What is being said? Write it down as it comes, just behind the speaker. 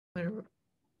Bueno,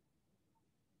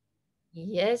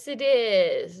 yes, it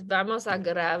is. Vamos a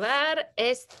grabar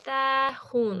esta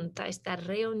junta, esta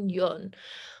reunión.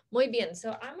 Muy bien,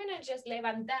 so I'm going to just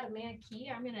levantarme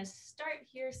aquí. I'm going to start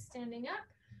here standing up.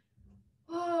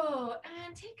 Oh,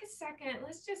 and take a second.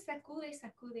 Let's just sacude,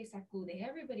 sacude, sacude.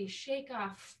 Everybody shake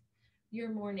off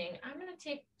your morning. I'm going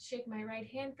to shake my right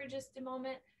hand for just a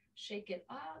moment. Shake it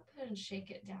up and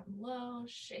shake it down low.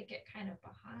 Shake it kind of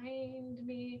behind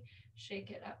me.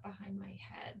 Shake it up behind my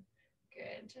head.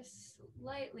 Good. Just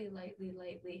lightly, lightly,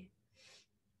 lightly.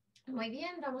 Muy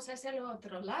bien. Vamos a hacerlo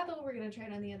otro lado. We're going to try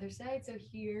it on the other side. So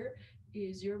here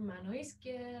is your mano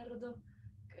izquierdo.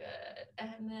 Good.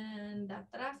 And then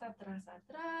atrás, atrás,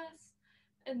 atrás.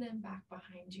 And then back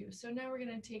behind you. So now we're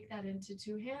going to take that into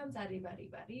two hands. Arriba,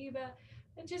 arriba, arriba.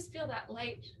 And just feel that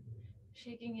light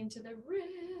shaking into the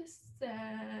wrists.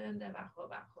 And abajo,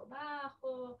 abajo,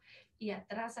 abajo. Y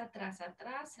atrás, atrás,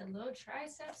 atrás. Hello,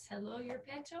 triceps. Hello, your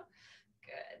pecho.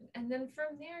 Good. And then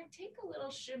from there, take a little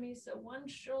shimmy. So one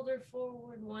shoulder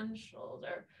forward, one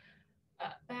shoulder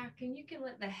back. And you can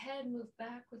let the head move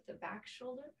back with the back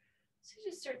shoulder. So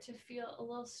you just start to feel a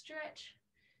little stretch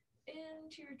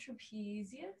into your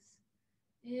trapezius,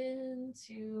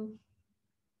 into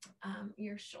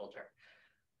your shoulder.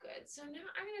 Good. So now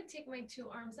I'm going to take my two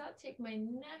arms out, take my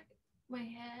neck, my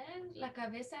head, la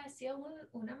cabeza hacia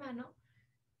una mano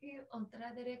y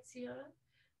otra dirección.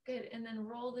 Good. And then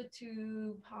roll the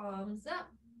two palms up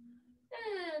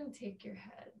and take your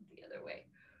head the other way.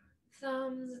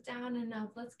 Thumbs down and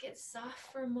up. Let's get soft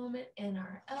for a moment in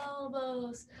our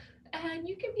elbows. And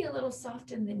you can be a little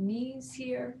soft in the knees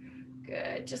here.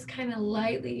 Good. Just kind of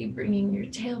lightly bringing your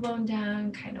tailbone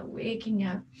down, kind of waking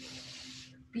up.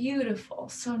 Beautiful.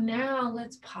 So now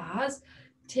let's pause.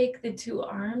 Take the two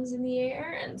arms in the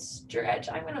air and stretch.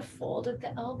 I'm going to fold at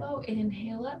the elbow.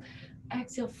 Inhale up.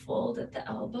 Exhale, fold at the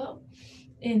elbow.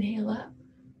 Inhale up.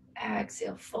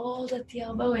 Exhale, fold at the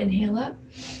elbow. Inhale up.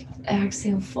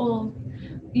 Exhale, fold.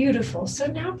 Beautiful. So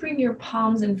now bring your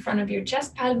palms in front of your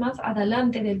chest, palmas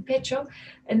adelante del pecho,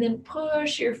 and then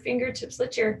push your fingertips.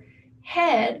 Let your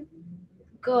head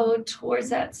go towards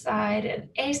that side and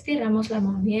estiramos la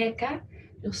muñeca.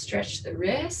 You'll stretch the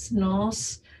wrists.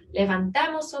 Nos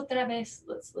levantamos otra vez.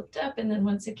 Let's lift up and then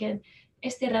once again,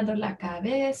 estirando la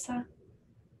cabeza.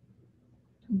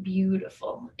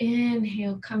 Beautiful.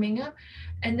 Inhale, coming up.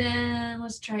 And then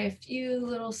let's try a few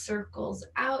little circles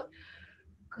out.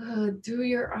 Good. Through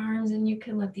your arms, and you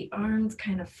can let the arms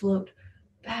kind of float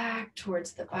back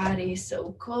towards the body.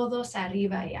 So codos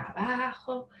arriba y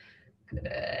abajo.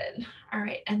 Good. All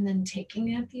right. And then taking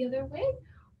it the other way.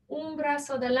 Un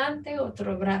brazo adelante,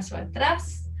 otro brazo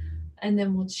atrás. And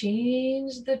then we'll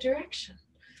change the direction.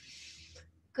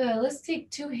 Good. Let's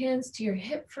take two hands to your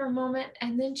hip for a moment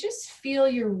and then just feel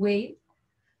your weight.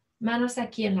 Manos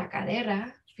aquí en la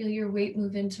cadera. Feel your weight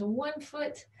move into one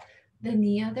foot, then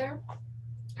the other.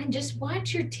 And just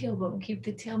watch your tailbone. Keep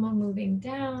the tailbone moving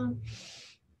down.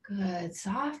 Good.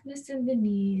 Softness in the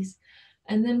knees.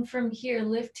 And then from here,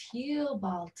 lift heel,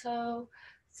 ball toe.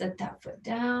 Set that foot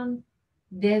down.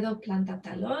 Dedo, planta,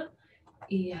 talón.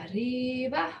 Y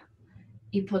arriba.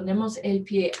 Y ponemos el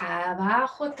pie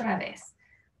abajo otra vez.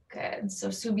 Good. So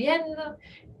subiendo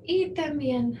y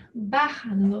también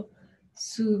bajando.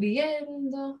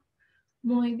 Subiendo.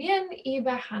 Muy bien. Y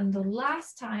bajando.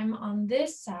 Last time on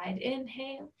this side.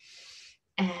 Inhale.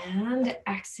 And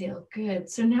exhale. Good.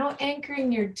 So now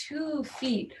anchoring your 2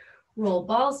 feet. Roll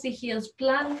balls to heels.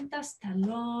 Plantas,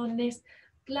 talones.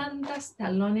 Plantas,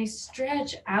 talones.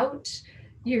 Stretch out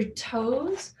your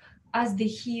toes as the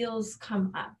heels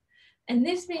come up. And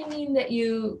this may mean that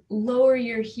you lower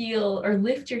your heel or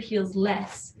lift your heels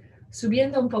less,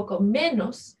 subiendo un poco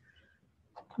menos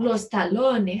los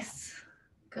talones.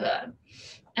 Good.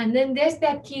 And then desde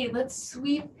aquí, let's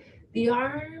sweep the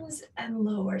arms and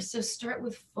lower. So start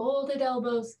with folded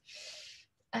elbows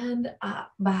and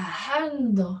up,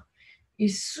 bajando y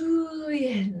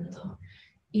subiendo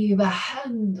y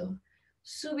bajando,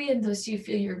 subiendo. So you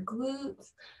feel your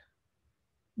glutes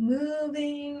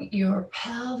moving, your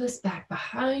pelvis back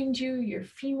behind you, your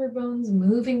femur bones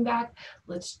moving back.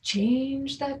 Let's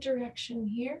change that direction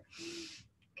here.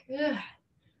 Good.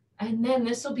 And then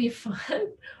this will be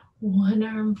fun. One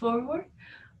arm forward,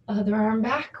 other arm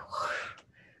back.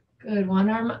 Good. One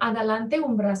arm adelante,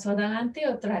 un brazo adelante,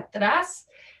 otro atrás.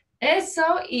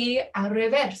 Eso y al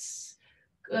revés.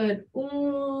 Good.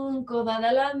 Un codo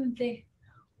adelante,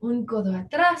 un codo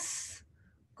atrás,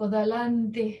 codo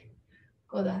adelante,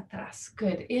 codo atrás.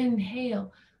 Good.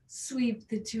 Inhale. Sweep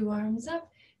the two arms up.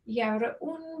 Y ahora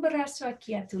un brazo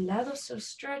aquí a tu lado. So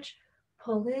stretch,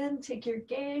 pull in, take your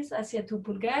gaze hacia tu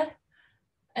pulgar.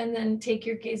 And then take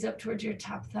your gaze up towards your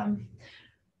top thumb.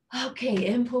 Ok,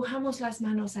 empujamos las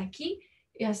manos aquí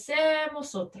y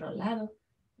hacemos otro lado.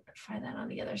 Try that on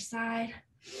the other side.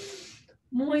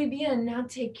 Muy bien, now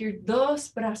take your dos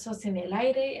brazos en el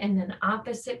aire and then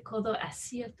opposite codo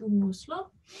hacia tu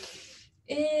muslo.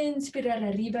 Inspirar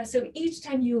arriba, so each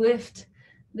time you lift,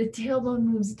 the tailbone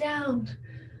moves down,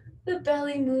 the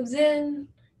belly moves in,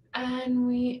 and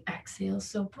we exhale.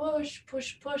 So push,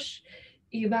 push, push,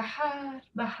 y bajar,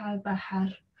 bajar,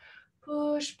 bajar.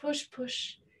 Push, push,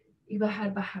 push, y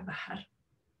bajar, bajar, bajar.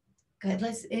 Good,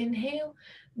 let's inhale.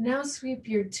 Now sweep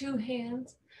your two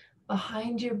hands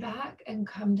behind your back and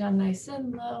come down nice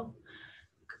and low.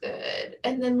 Good,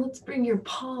 and then let's bring your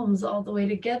palms all the way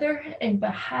together and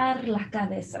bajar la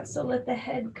cabeza. So let the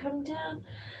head come down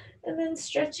and then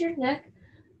stretch your neck.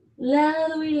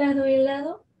 Lado y lado y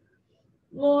lado.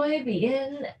 Muy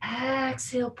bien.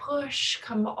 Exhale, push,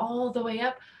 come all the way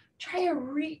up. Try a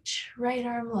reach, right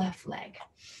arm, left leg.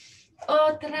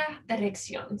 Otra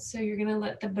dirección. So you're gonna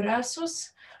let the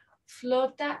brazos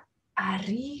flota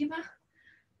arriba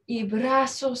y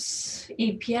brazos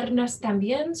y piernas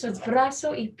también. So it's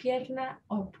brazo y pierna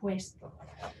opuesto.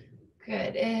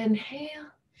 Good.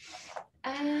 Inhale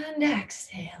and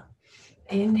exhale.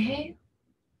 Inhale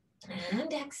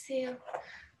and exhale.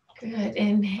 Good.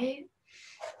 Inhale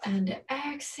and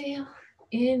exhale.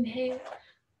 Inhale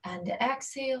and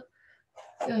exhale.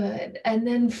 Good. And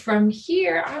then from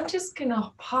here, I'm just going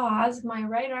to pause my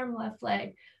right arm, left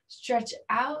leg, stretch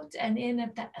out and in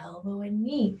at the elbow and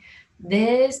knee.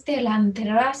 Desde el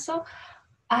antebrazo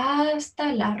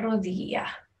hasta la rodilla.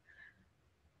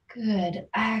 Good.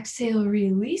 Exhale,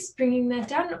 release, bringing that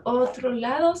down. Otro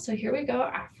lado. So here we go.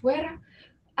 Afuera,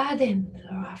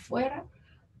 adentro, afuera,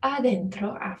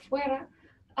 adentro, afuera,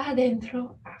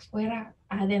 adentro, afuera,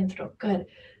 adentro. Good.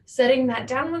 Setting that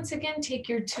down once again, take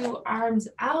your two arms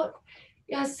out.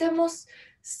 Y hacemos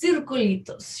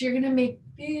circulitos. You're going to make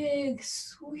big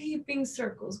sweeping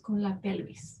circles con la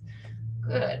pelvis.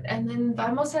 Good. And then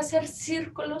vamos a hacer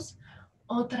círculos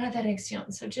otra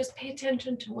dirección. So just pay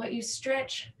attention to what you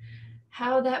stretch,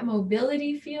 how that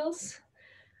mobility feels.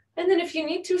 And then if you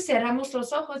need to, cerramos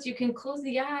los ojos. You can close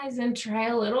the eyes and try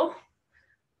a little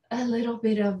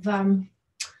bit of,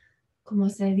 como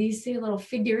se dice, little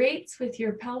figure eights with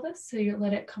your pelvis. So you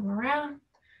let it come around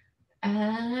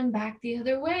and back the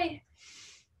other way.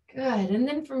 Good. And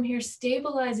then from here,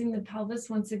 stabilizing the pelvis.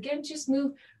 Once again, just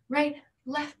move right,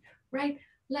 left,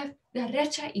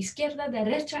 derecha, izquierda,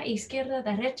 derecha, izquierda,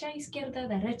 derecha, izquierda,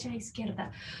 derecha,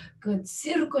 izquierda. Good.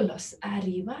 Círculos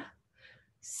arriba,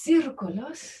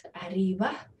 círculos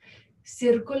arriba,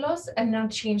 círculos. And now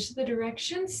change the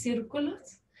direction.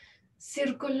 Círculos,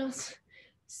 círculos,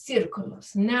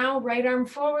 círculos. Now right arm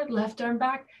forward, left arm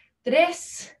back.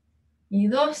 3, y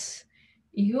 2,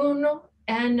 y 1.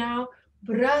 And now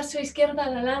brazo izquierda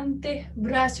adelante,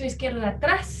 brazo izquierda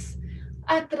atrás,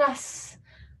 atrás,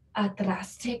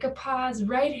 atrás. Take a pause.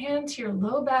 Right hand to your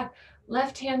low back,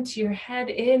 left hand to your head.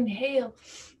 Inhale.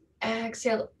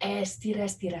 Exhale. Estira,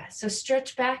 estira. So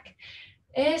stretch back,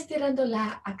 estirando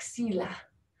la axila.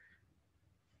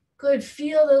 Good.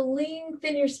 Feel the length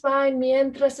in your spine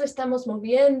mientras estamos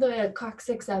moviendo el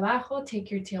coccyx abajo.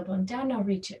 Take your tailbone down. Now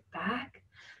reach it back.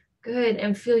 Good.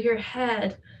 And feel your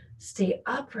head stay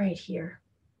upright here.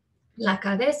 La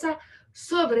cabeza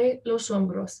sobre los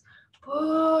hombros.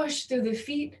 Push through the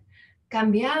feet.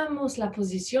 Cambiamos la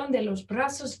posición de los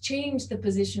brazos. Change the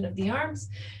position of the arms.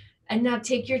 And now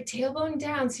take your tailbone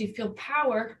down so you feel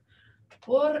power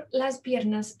por las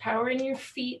piernas, power in your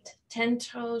feet, 10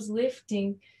 toes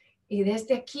lifting. Y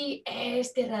desde aquí,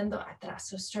 estirando atrás.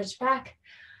 So stretch back,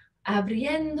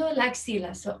 abriendo la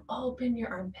axila. So open your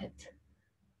armpit.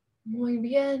 Muy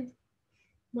bien,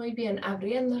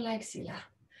 abriendo la axila.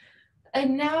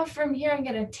 And now from here, I'm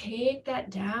going to take that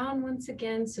down once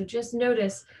again. So just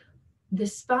notice the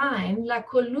spine, la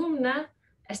columna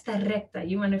está recta.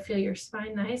 You want to feel your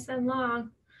spine nice and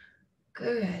long.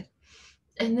 Good.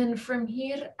 And then from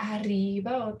here,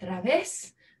 arriba otra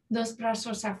vez. Dos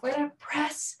brazos afuera.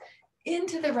 Press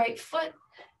into the right foot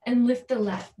and lift the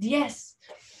left. 10,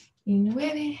 y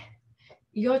 9,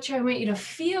 y 8. I want you to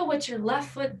feel what your left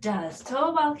foot does.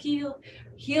 Toe ball heel,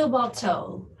 heel ball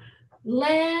toe.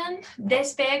 Land,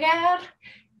 despegar,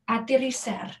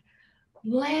 aterrizar.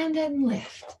 Land and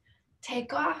lift.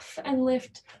 Take off and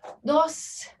lift.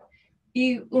 2,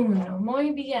 y 1.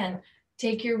 Muy bien.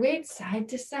 Take your weight side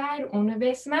to side, una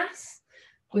vez más,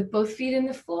 with both feet in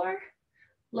the floor.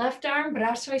 Left arm,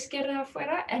 brazo izquierdo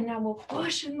afuera, and now we'll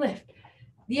push and lift.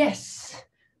 10,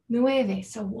 9.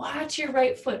 So watch your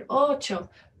right foot. 8,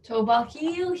 Toe ball,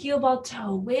 heel ball,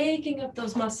 toe. Waking up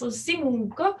those muscles.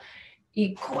 5,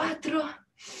 y 4,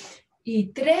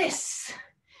 y 3,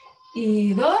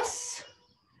 y 2,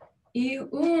 y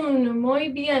 1. Muy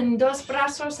bien. Dos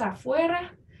brazos afuera.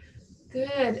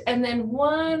 Good. And then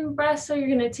one brazo, you're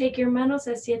going to take your manos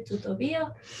hacia tu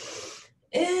tobillo.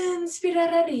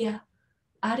 Inspirar arriba.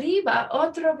 Arriba.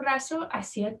 Otro brazo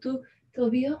hacia tu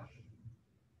tobillo.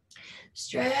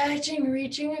 Stretching,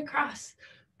 reaching across.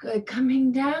 Good.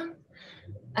 Coming down.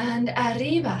 And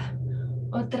arriba.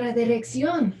 Otra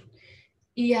dirección.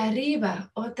 Y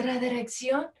arriba. Otra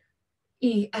dirección.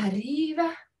 Y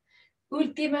arriba.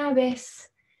 Última vez.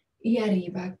 Y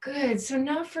arriba. Good. So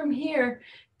now from here,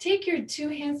 take your 2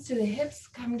 hands to the hips.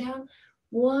 Come down.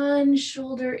 One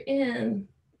shoulder in.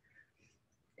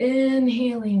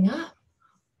 Inhaling up.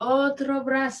 Otro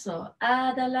brazo.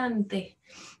 Adelante.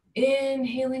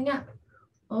 Inhaling up.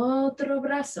 Otro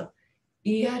brazo.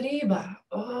 Y arriba.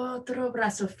 Otro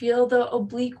brazo. Feel the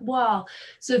oblique wall.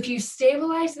 So if you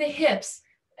stabilize the hips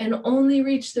and only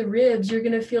reach the ribs, you're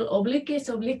going to feel obliques,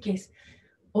 obliques.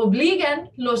 Obligan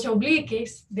los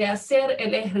obliques de hacer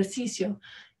el ejercicio.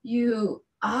 You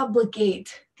obligate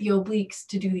the obliques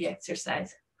to do the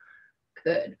exercise.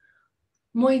 Good.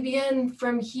 Muy bien.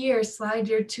 From here, slide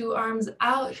your 2 arms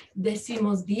out.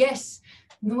 Decimos 10,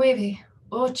 9,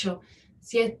 8,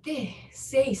 7,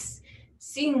 6,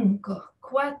 5,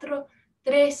 4,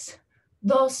 3,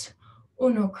 2,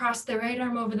 1. Cross the right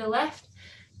arm over the left.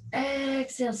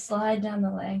 Exhale, slide down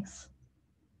the legs.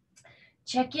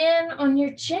 Check in on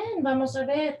your chin. Vamos a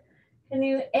ver. Can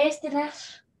you estirar,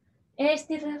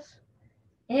 estirar,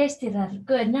 estirar?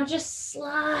 Good. Now just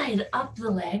slide up the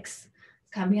legs.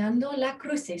 Cambiando la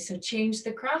cruce. So change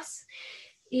the cross.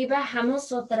 Y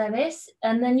bajamos otra vez.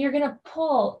 And then you're going to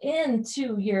pull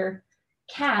into your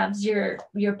calves, your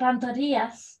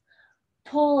pantorrillas.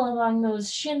 Pull along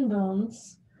those shin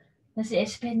bones. Las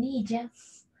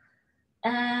espinillas.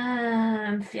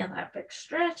 And feel that big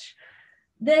stretch.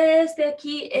 Desde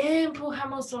aquí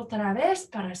empujamos otra vez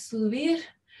para subir.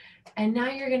 And now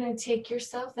you're going to take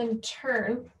yourself and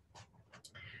turn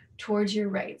towards your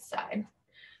right side.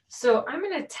 So I'm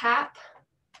going to tap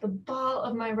the ball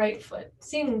of my right foot.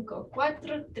 5, 4,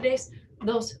 3,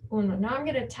 2, 1. Now I'm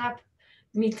going to tap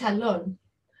mi talón.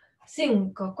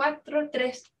 5, 4,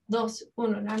 3, 2,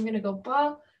 1. Now I'm going to go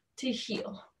ball to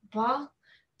heel. Ball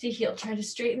to heel. Try to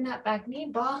straighten that back knee.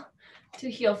 Ball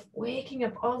to heel. Waking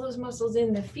up all those muscles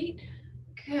in the feet.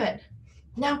 Good.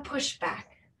 Now push back.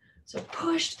 So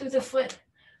push through the foot.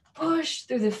 Push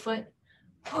through the foot.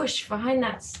 Push. Find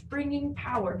that springing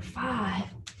power. 5,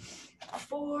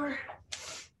 4,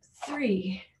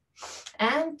 3,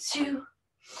 and 2,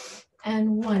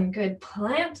 and 1. Good.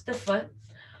 Plant the foot.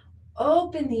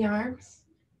 Open the arms.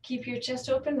 Keep your chest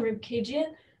open, rib cage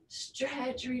in.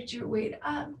 Stretch, reach your weight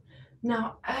up.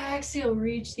 Now exhale,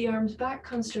 reach the arms back.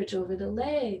 Come stretch over the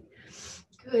leg.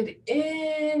 Good.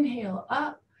 Inhale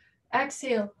up.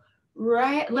 Exhale.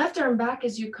 Right, left arm back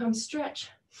as you come stretch.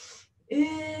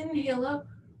 Inhale up.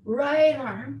 Right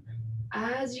arm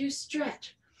as you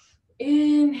stretch.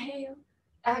 Inhale.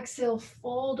 Exhale,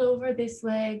 fold over this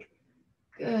leg.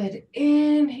 Good.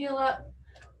 Inhale up.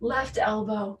 Left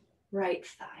elbow, right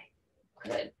thigh.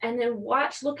 Good. And then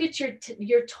watch, look at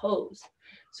your toes.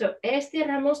 So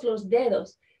estiramos los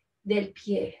dedos del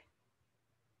pie.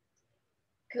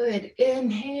 Good.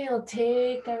 Inhale,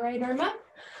 take the right arm up.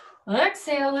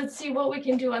 Exhale, let's see what we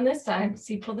can do on this side.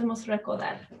 Si podemos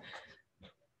recordar.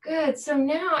 Good. So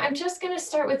now I'm just going to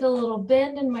start with a little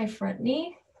bend in my front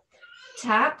knee.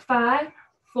 Tap. 5,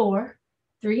 4,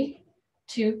 3,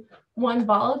 2, 1.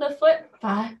 Ball of the foot.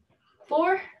 5,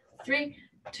 4, 3,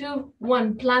 2,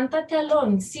 1. Planta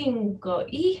talón. 5,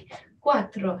 y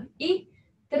 4, y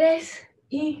 3,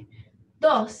 y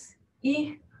 2,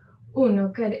 y 1.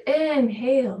 Good.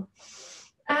 Inhale.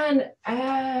 And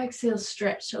exhale,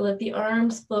 stretch. So let the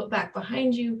arms float back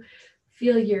behind you.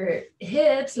 Feel your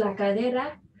hips, la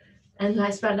cadera, and la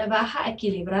espalda baja,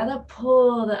 equilibrada.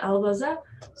 Pull the elbows up,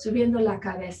 subiendo la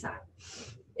cabeza.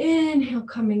 Inhale,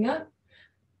 coming up.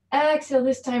 Exhale,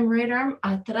 this time right arm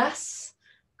atrás.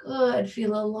 Good.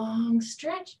 Feel a long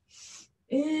stretch.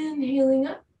 Inhaling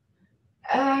up.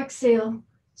 Exhale.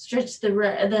 Stretch the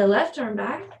left arm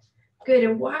back. Good.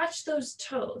 And watch those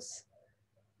toes.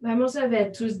 Vamos a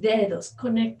ver tus dedos,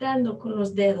 conectando con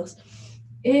los dedos.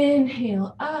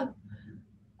 Inhale up.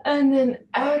 And then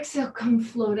exhale, come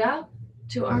float out.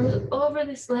 2 arms over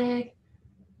this leg.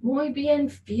 Muy bien.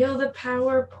 Feel the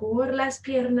power por las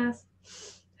piernas.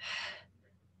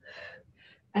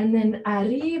 And then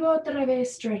arriba otra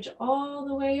vez. Stretch all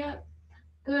the way up.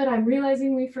 Good. I'm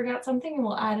realizing we forgot something and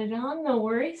we'll add it on. No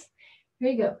worries.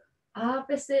 Here you go.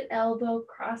 Opposite elbow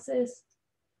crosses.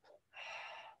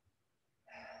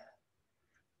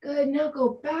 Good, now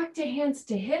go back to hands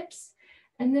to hips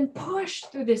and then push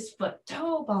through this foot.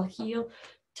 Toe, ball, heel,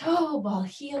 toe, ball,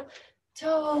 heel,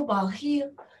 toe, ball,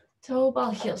 heel, toe, ball,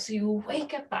 heel. So you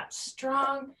wake up that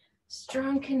strong,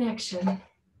 strong connection.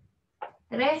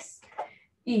 3,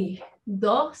 y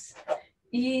 2,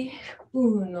 y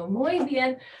 1. Muy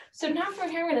bien. So now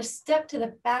from here, I'm going to step to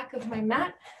the back of my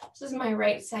mat. This is my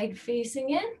right side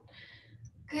facing in.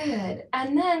 Good.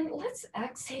 And then let's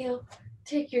exhale.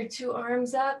 Take your 2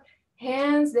 arms up,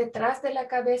 hands detrás de la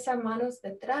cabeza, manos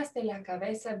detrás de la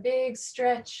cabeza, big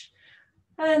stretch.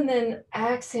 And then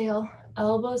exhale,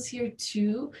 elbows here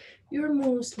to your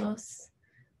muslos.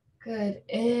 Good.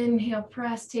 Inhale,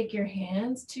 press, take your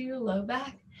hands to your low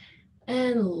back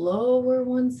and lower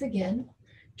once again.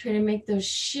 Try to make those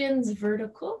shins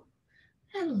vertical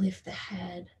and lift the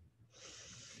head.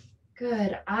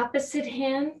 Good. Opposite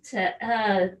hand to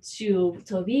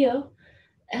tobillo.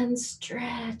 And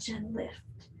stretch and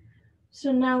lift.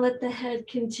 So now let the head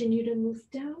continue to move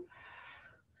down.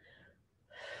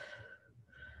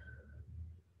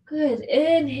 Good.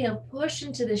 Inhale, push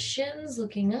into the shins,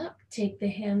 looking up. Take the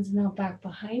hands now back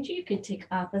behind you. You could take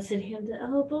opposite hand to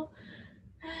elbow.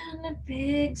 And a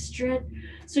big stretch.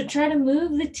 So try to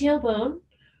move the tailbone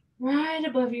right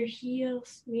above your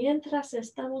heels. Mientras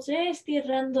estamos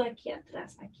estirando aquí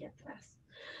atrás, aquí atrás.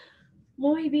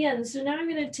 Muy bien. So now I'm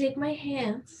going to take my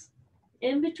hands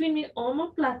in between my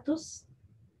omoplatos,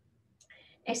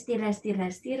 estira, estira,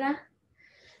 estira.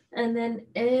 And then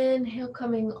inhale,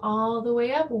 coming all the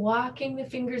way up, walking the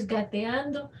fingers,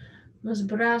 gateando, los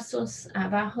brazos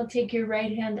abajo. Take your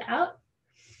right hand out.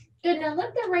 Good, now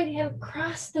let the right hand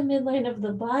cross the midline of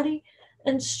the body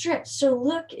and stretch. So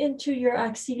look into your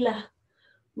axila.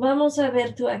 Vamos a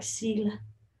ver tu axila.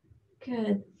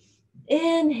 Good.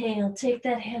 Inhale, take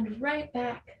that hand right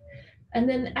back. And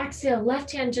then exhale,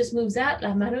 left hand just moves out,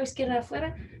 la mano izquierda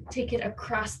afuera, take it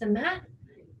across the mat.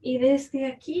 Y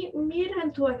desde aquí, mira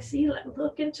en tu axila,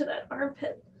 look into that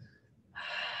armpit.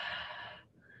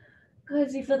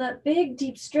 Good, you feel that big,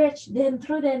 deep stretch,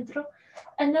 dentro, dentro.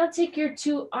 And now take your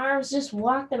 2 arms, just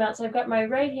walk them out. So I've got my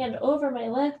right hand over my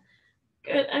left.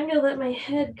 Good, I'm gonna let my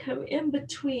head come in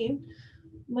between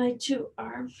my 2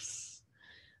 arms.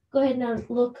 Go ahead now,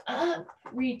 look up,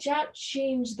 reach out,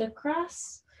 change the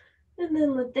cross. And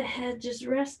then let the head just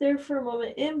rest there for a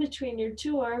moment in between your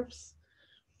 2 arms.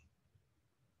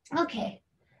 Okay,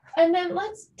 and then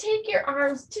let's take your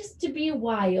arms just to be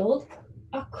wild,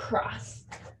 across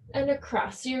and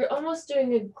across. So you're almost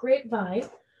doing a grapevine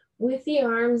with the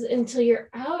arms until you're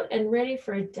out and ready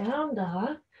for a down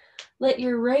dog. Let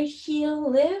your right heel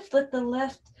lift, let the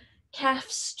left calf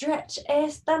stretch.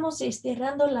 Estamos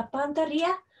estirando la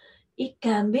pantorrilla y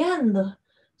cambiando.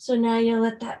 So now you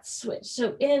let that switch.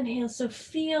 So inhale, so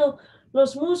feel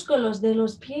los músculos de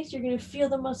los pies. You're going to feel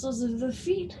the muscles of the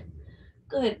feet.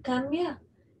 Good, cambia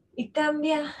y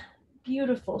cambia.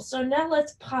 Beautiful. So now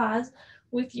let's pause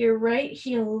with your right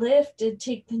heel lifted.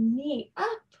 Take the knee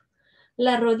up,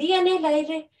 la rodilla en el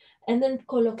aire, and then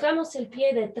colocamos el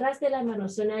pie detrás de la mano.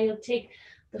 So now you'll take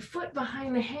the foot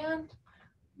behind the hand,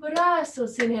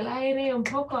 brazos en el aire, un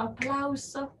poco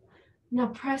aplauso. Now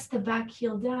press the back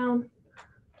heel down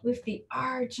with the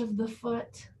arch of the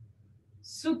foot.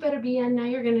 Super bien. Now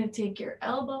you're going to take your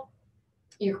elbow,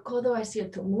 your codo hacia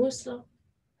tu muslo.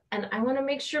 And I want to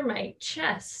make sure my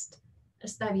chest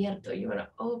está abierto. You want to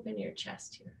open your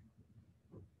chest here.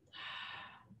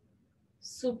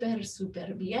 Super,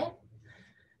 super bien.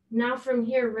 Now from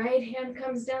here, right hand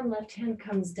comes down, left hand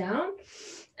comes down.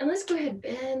 And let's go ahead,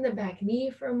 bend the back knee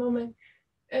for a moment.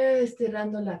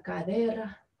 Estirando la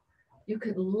cadera. You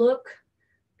could look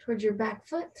towards your back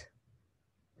foot.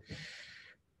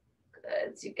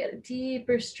 Good, so you get a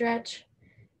deeper stretch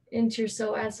into your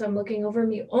psoas. So I'm looking over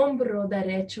mi hombro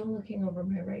derecho, looking over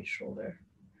my right shoulder.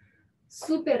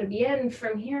 Super bien.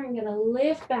 From here, I'm gonna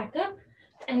lift back up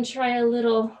and try a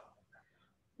little,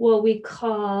 what we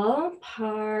call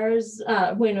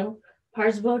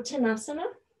Parsvottanasana.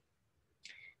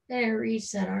 Then I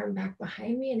reach that arm back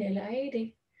behind me in el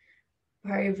aire.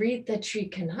 Parivrita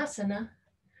Trikonasana.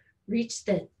 Reach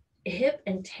the hip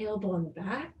and tailbone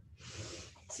back.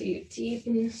 So you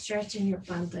deepen, stretching your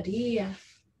pantorrilla.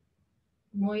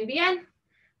 Muy bien.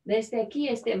 Desde aquí,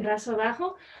 este brazo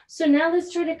abajo. So now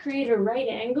let's try to create a right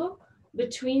angle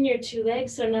between your 2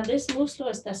 legs. So now this muslo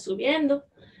está subiendo,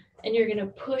 and you're going to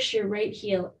push your right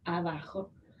heel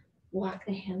abajo. Walk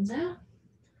the hands out.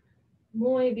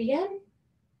 Muy bien.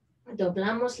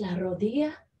 Doblamos la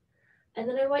rodilla. And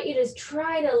then I want you to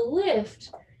try to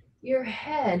lift your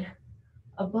head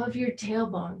above your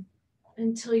tailbone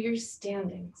until you're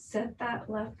standing. Set that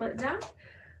left foot down.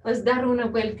 Let's dar una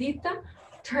vueltita.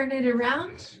 Turn it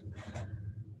around.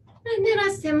 And then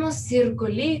hacemos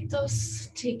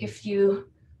circulitos. Take a few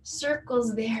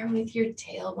circles there with your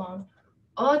tailbone.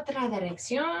 Otra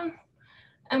dirección.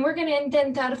 And we're going to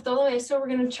intentar todo eso. We're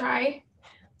going to try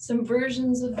some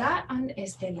versions of that on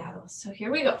este lado. So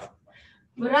here we go.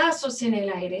 Brazos en el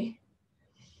aire.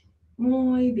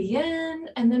 Muy bien.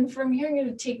 And then from here, I'm going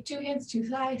to take 2 hands, 2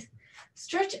 thighs.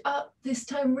 Stretch up. This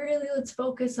time, really, let's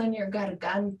focus on your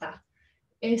garganta.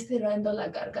 Estirando la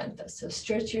garganta. So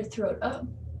stretch your throat up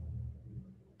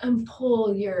and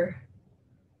pull your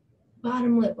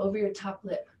bottom lip over your top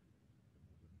lip.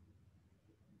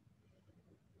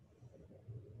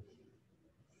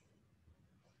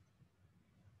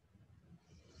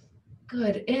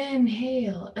 Good.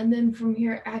 Inhale. And then from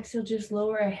here, exhale, just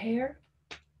lower a hair.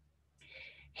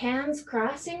 Hands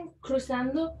crossing,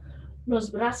 cruzando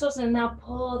los brazos, and now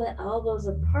pull the elbows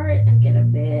apart and get a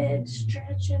big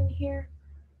stretch in here.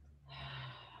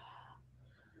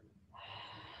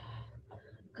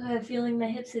 Good. Feeling the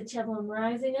hips and tailbone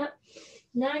rising up.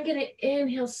 Now I'm going to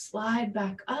inhale, slide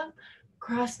back up,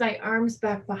 cross my arms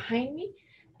back behind me,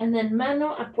 and then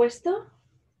mano apuesto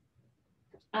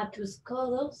a tus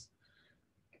codos.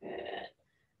 Good.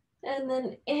 And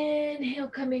then inhale,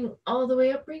 coming all the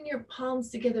way up. Bring your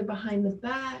palms together behind the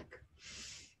back.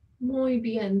 Muy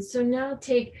bien. So now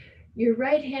take your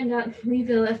right hand out, leave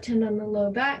the left hand on the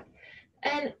low back,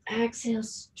 and exhale,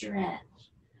 stretch.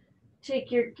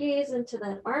 Take your gaze into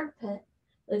that armpit.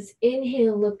 Let's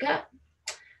inhale, look up.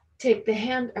 Take the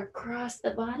hand across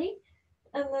the body.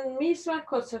 And then misma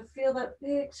cosa, feel that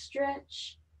big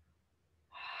stretch.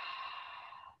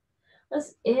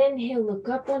 Let's inhale, look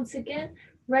up once again.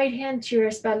 Right hand to your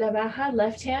espalda baja,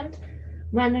 left hand,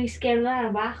 mano izquierda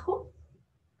abajo.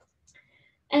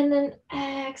 And then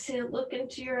exhale, look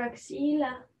into your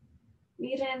axila.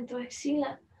 Mira en tu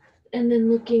axila. And then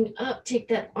looking up, take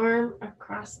that arm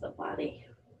across the body.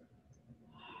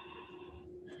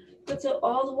 But so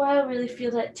all the while, really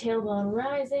feel that tailbone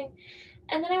rising.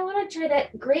 And then I want to try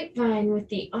that grapevine with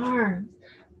the arms.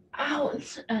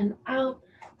 Out and out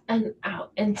and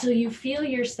out until you feel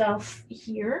yourself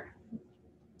here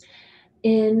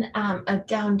in a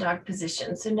down dog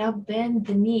position. So now bend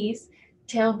the knees,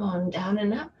 tailbone down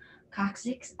and up,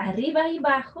 coccyx, arriba y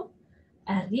bajo,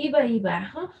 arriba y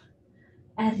bajo,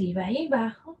 arriba y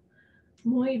bajo.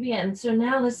 Muy bien. So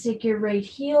now let's take your right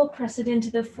heel, press it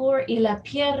into the floor, y la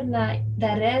pierna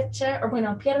derecha, or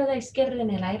bueno, pierna izquierda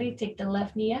en el aire, take the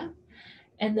left knee up,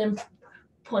 and then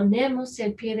ponemos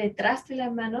el pie detrás de la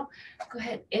mano. Go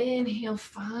ahead, inhale,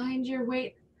 find your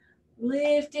weight,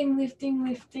 lifting, lifting,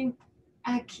 lifting.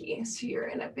 Aquí, so you're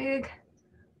in a big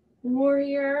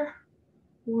warrior,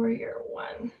 warrior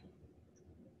one.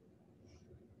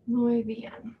 Muy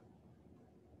bien.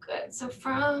 Good. So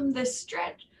from this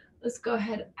stretch, let's go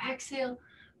ahead, exhale,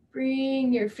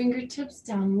 bring your fingertips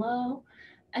down low,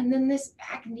 and then this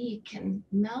back knee can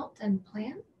melt and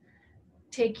plant.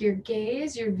 Take your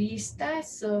gaze, your vista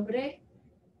sobre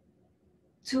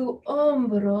tu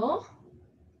hombro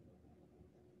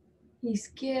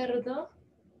izquierdo.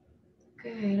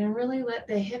 Good, and really let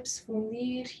the hips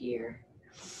fundir here.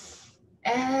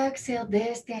 Exhale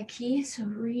desde aquí, so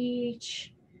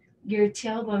reach your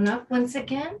tailbone up. Once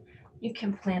again, you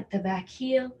can plant the back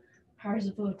heel,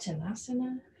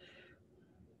 Parsvottanasana.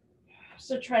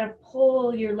 So try to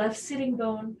pull your left sitting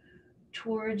bone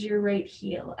towards your right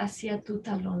heel, hacia tu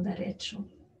talón derecho.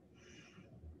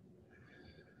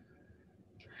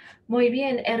 Muy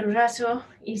bien, el brazo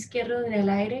izquierdo en el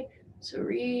aire, so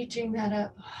reaching that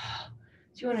up.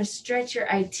 So you want to stretch your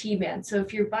IT band. So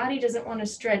if your body doesn't want to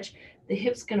stretch, the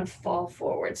hip's going to fall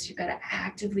forward. So you got to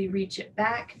actively reach it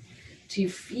back to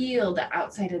feel the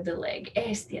outside of the leg.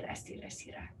 Estira, estira,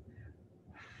 estira.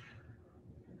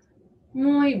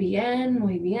 Muy bien,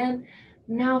 muy bien.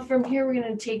 Now from here, we're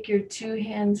going to take your 2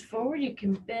 hands forward. You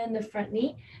can bend the front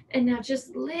knee. And now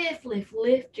just lift, lift,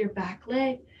 lift your back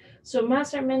leg. So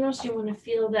más o menos, you want to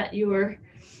feel that your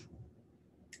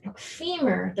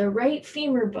femur, the right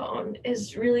femur bone,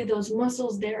 is really those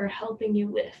muscles there helping you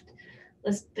lift.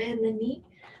 Let's bend the knee.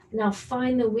 Now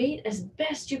find the weight as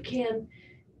best you can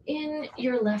in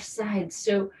your left side.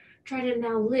 So try to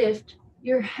now lift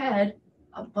your head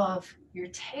above your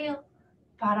tail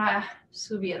para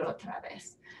subir otra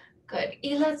vez. Good.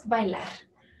 Y let's bailar.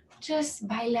 Just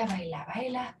baila, baila,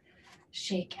 baila.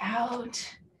 Shake out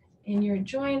in your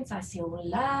joints hacia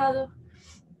un lado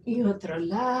y otro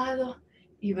lado.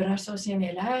 Y brazos en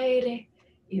el aire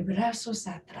y brazos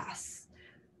atrás.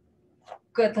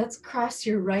 Good. Let's cross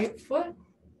your right foot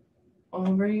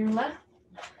over your left.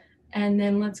 And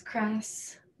then let's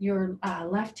cross your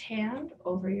left hand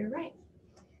over your right.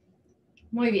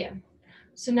 Muy bien.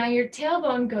 So now your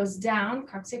tailbone goes down,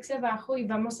 coccyx abajo, y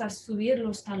vamos a subir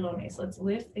los talones. Let's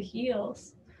lift the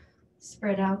heels,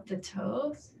 spread out the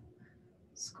toes,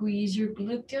 squeeze your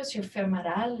glúteos, your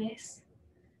femorales,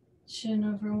 chin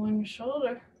over one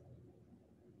shoulder,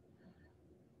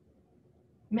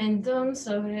 mentón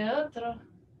sobre otro.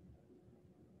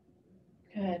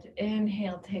 Good.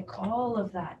 Inhale, take all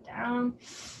of that down.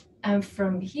 And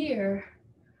from here,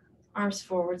 arms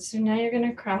forward. So now you're going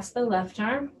to cross the left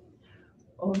arm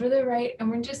over the right, and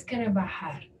we're just going to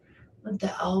bajar. Let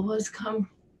the elbows come,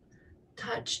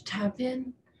 touch, tap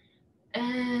in,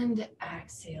 and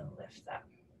exhale, lift up.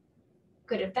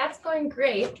 Good. If that's going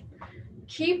great,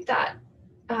 keep that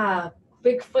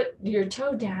big foot, your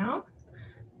toe down,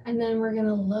 and then we're going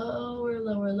to lower,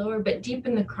 lower, lower, but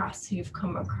deepen the cross so you've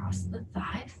come across the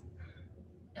thighs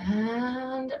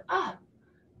and up.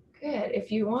 Good.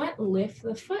 If you want, lift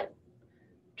the foot.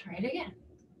 Try it again.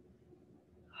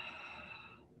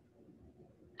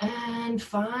 And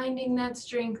finding that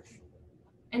strength.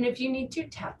 And if you need to,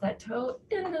 tap that toe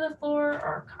into the floor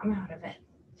or come out of it.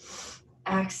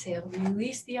 Exhale,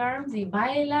 release the arms y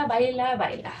baila, baila,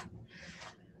 baila.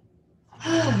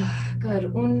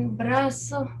 Good. Un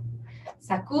brazo.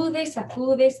 Sacude,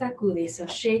 sacude, sacude. So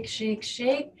shake, shake,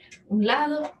 shake. Un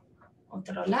lado,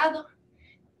 otro lado.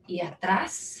 Y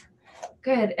atrás.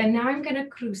 Good. And now I'm going to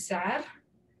cruzar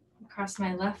across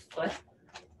my left foot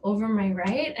over my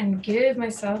right and give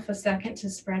myself a second to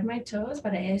spread my toes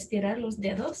para estirar los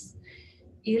dedos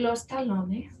y los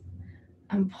talones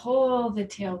and pull the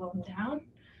tailbone down.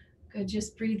 Good.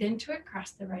 Just breathe into it.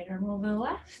 Cross the right arm over the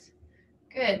left.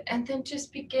 Good. And then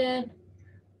just begin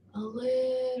a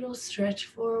little stretch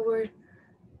forward.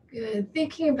 Good.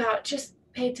 Thinking about just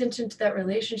pay attention to that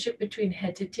relationship between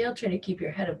head to tail. Try to keep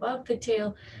your head above the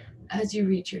tail as you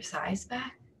reach your thighs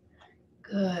back.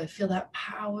 Good. Feel that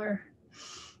power.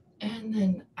 And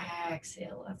then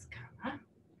exhale. Let's come up.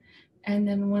 And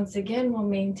then once again, we'll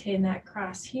maintain that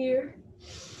cross here.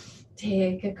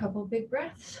 Take a couple big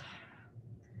breaths.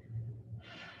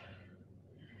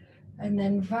 And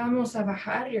then vamos a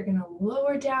bajar. You're going to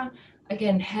lower down.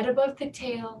 Again, head above the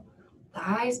tail,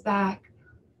 thighs back,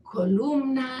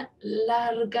 columna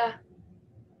larga.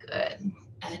 Good.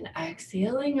 And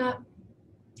exhaling up.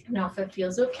 Now, if it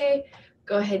feels okay,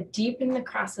 go ahead, deepen the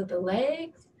cross of the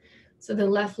legs. So the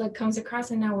left leg comes across,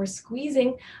 and now we're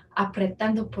squeezing,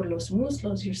 apretando por los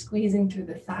muslos. You're squeezing through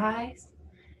the thighs.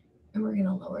 And we're going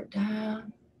to lower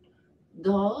down.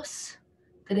 Dos,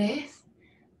 tres.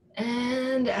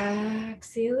 And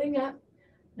exhaling up.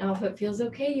 Now, if it feels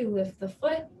okay, you lift the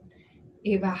foot.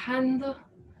 Y bajando.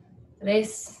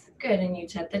 Tres. Good. And you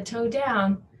set the toe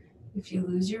down if you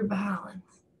lose your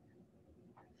balance.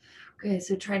 Good.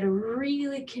 So try to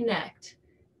really connect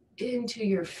into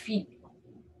your feet.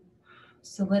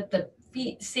 So let the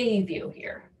feet save you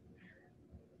here.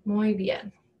 Muy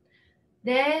bien.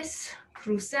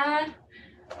 Cruzar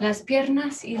las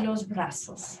piernas y los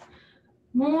brazos.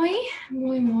 Muy,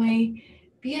 muy, muy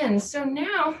bien. So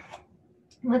now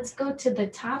let's go to the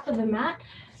top of the mat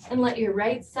and let your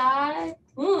right side,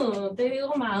 te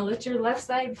digo mal, let your left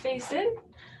side face in.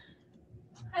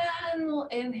 And we'll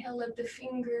inhale, let the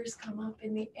fingers come up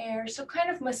in the air. So kind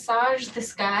of massage the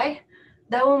sky.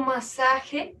 Da un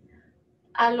masaje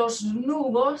a los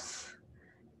nubos.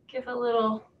 Give a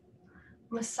little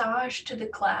massage to the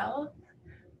cloud.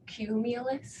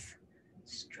 Cumulus,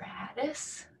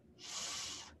 stratus.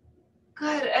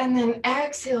 Good. And then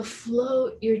exhale,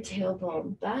 float your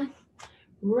tailbone back.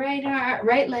 Right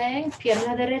leg,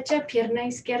 pierna derecha, pierna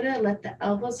izquierda. Let the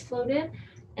elbows float in.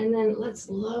 And then let's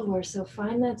lower. So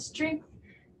find that strength.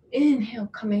 Inhale,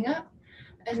 coming up.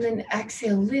 And then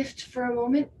exhale, lift for a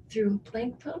moment through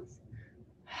plank pose.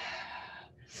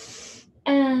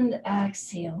 And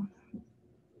exhale.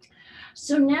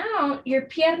 So now your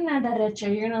pierna derecha,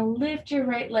 you're going to lift your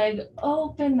right leg,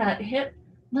 open that hip,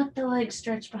 let the leg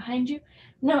stretch behind you.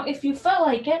 Now, if you felt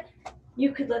like it,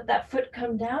 you could let that foot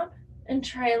come down and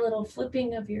try a little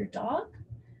flipping of your dog.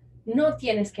 No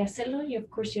tienes que hacerlo. Of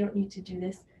course, you don't need to do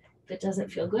this if it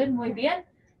doesn't feel good. Muy bien.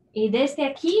 Y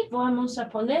desde aquí vamos a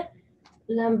poner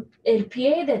el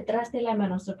pie detrás de la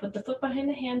mano. So put the foot behind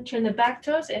the hand, turn the back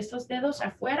toes, estos dedos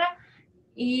afuera,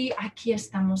 y aquí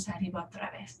estamos arriba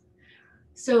otra vez.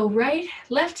 So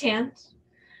left hand,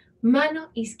 mano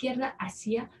izquierda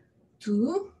hacia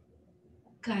tu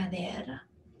cadera.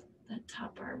 The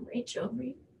top arm reach over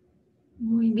you.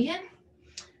 Muy bien.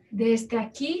 Desde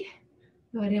aquí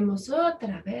lo haremos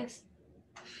otra vez.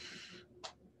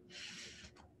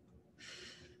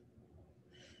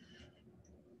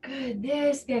 Good.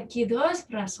 Desde aquí, dos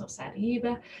brazos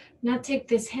arriba. Now take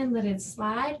this hand, let it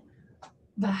slide.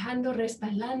 Bajando,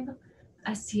 respaldando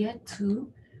hacia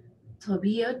tu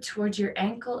tobillo towards your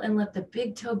ankle and let the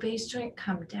big toe base joint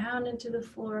come down into the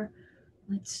floor.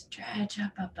 Let's stretch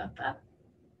up, up, up, up.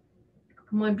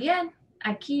 Muy bien.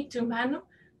 Aquí tu mano,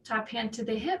 top hand to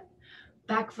the hip,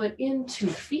 back foot in, 2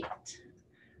 feet.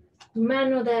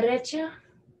 Mano derecha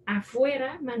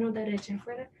afuera, mano derecha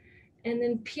afuera. And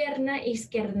then pierna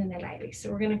izquierda en el aire.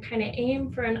 So we're going to kind of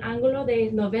aim for an ángulo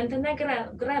de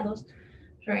 90 grados.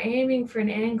 So we're aiming for an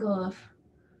angle of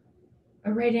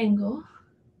a right angle.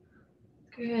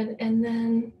 Good. And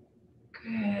then,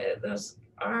 good. Those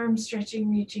arms stretching,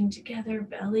 reaching together,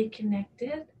 belly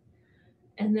connected.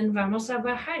 And then vamos a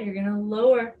bajar. You're going to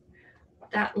lower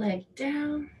that leg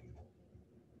down.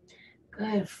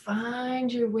 Good.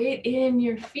 Find your weight in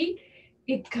your feet.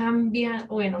 Y cambia.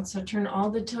 Bueno, so turn all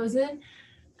the toes in.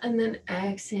 And then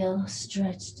exhale,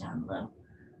 stretch down low.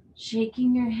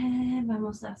 Shaking your head.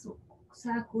 Vamos a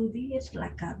sacudir la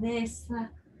cabeza.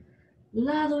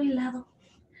 Lado y lado.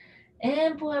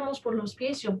 Empujamos por los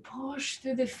pies. You push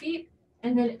through the feet.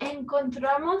 And then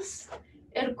encontramos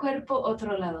el cuerpo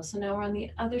otro lado. So now we're on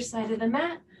the other side of the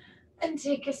mat. And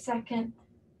take a second.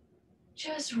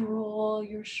 Just roll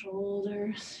your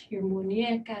shoulders, your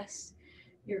muñecas,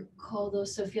 your codos.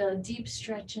 So feel a deep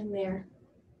stretch in there.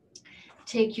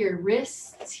 Take your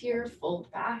wrists here,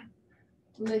 fold back,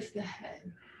 lift the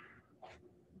head.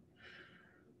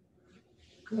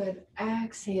 Good.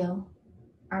 Exhale.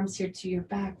 Arms here to your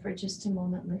back for just a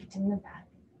moment, lifting the back.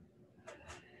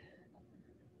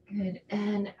 Good.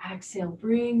 And exhale.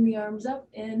 Bring the arms up.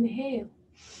 Inhale.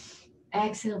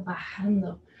 Exhale,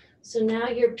 bajando. So now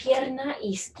your pierna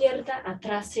izquierda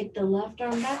atrás, take the left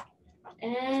arm back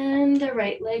and the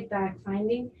right leg back,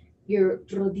 finding your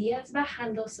rodillas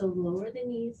bajando, so lower the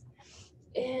knees.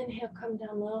 Inhale, come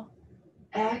down low.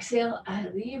 Exhale,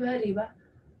 arriba, arriba.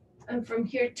 And from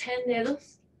here, 10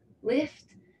 dedos,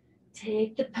 lift.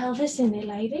 Take the pelvis en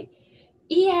el aire.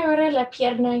 Y ahora la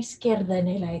pierna izquierda en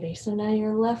el aire. So now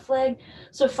your left leg.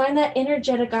 So find that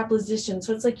energetic opposition.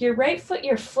 So it's like your right foot,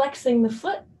 you're flexing the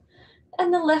foot.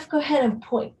 And the left, go ahead and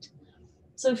point.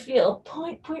 So feel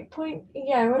point, point, point.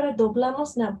 Y ahora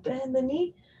doblamos. Now bend the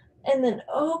knee. And then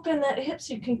open that hip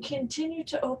so you can continue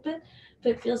to open. If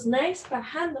it feels nice,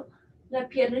 bajando la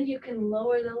pierna, you can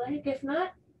lower the leg. If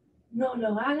not, no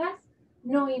lo hagas.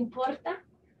 No importa.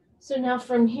 So now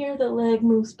from here, the leg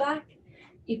moves back.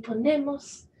 Y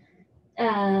ponemos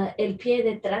el pie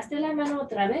detrás de la mano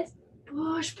otra vez.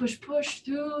 Push, push, push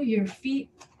through your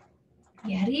feet.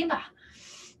 Y arriba.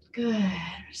 Good.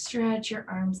 Stretch your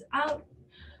arms out.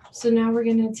 So now we're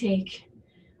going to take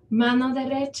mano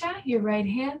derecha, your right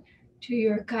hand, to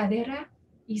your cadera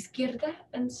izquierda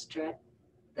and stretch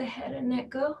the head and neck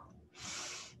go.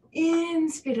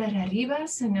 Inspirar arriba.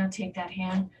 So now take that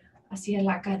hand hacia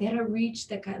la cadera, reach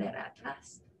the cadera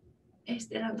atrás.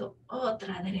 Estirando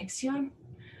otra dirección.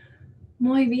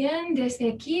 Muy bien.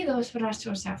 Desde aquí, dos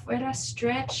brazos afuera.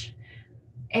 Stretch.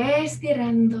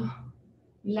 Estirando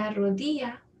la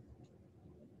rodilla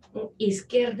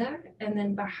izquierda, and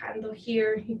then bajando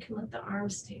here, you can let the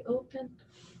arms stay open.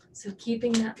 So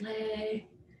keeping that leg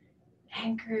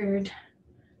anchored,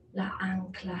 la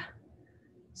ancla,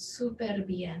 super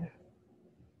bien.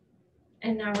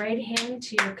 And now right hand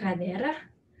to your cadera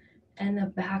and the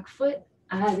back foot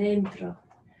adentro.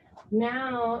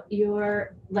 Now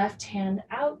your left hand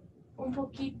out un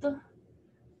poquito,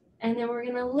 and then we're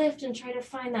gonna lift and try to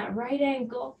find that right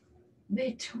ankle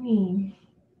between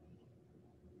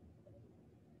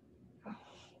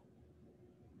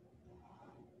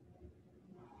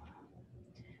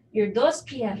your dos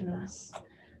piernas.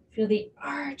 Feel the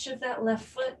arch of that left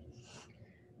foot.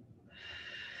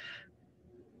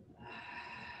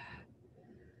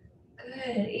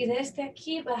 Good. Y desde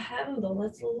aquí bajando,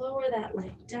 let's lower that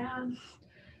leg down.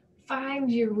 Find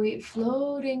your weight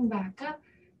floating back up.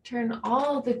 Turn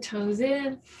all the toes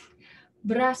in.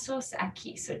 Brazos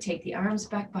aquí. So take the arms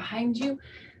back behind you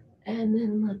and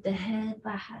then let the head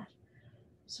bajar.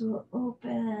 So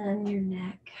open your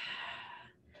neck.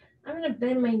 I'm going to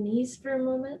bend my knees for a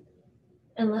moment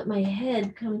and let my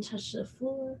head come touch the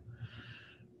floor.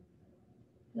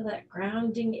 Feel that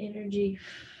grounding energy.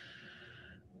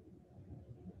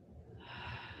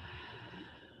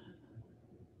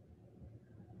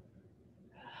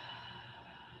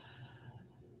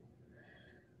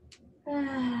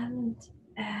 And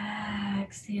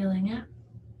exhaling up.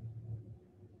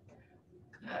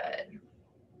 Good.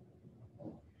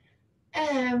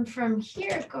 And from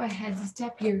here, go ahead and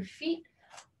step your feet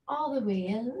all the way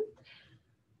in.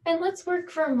 And let's work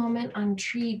for a moment on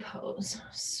tree pose.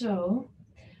 So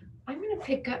I'm going to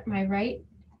pick up my right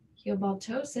heel, ball,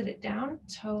 toe, sit it down,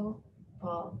 toe,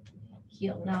 ball,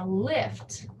 heel. Now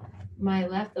lift my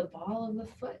left, the ball of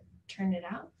the foot, turn it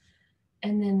out,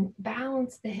 and then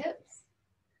balance the hips.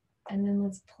 And then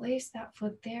let's place that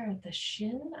foot there at the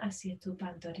shin, hacia tu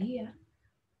pantorrilla.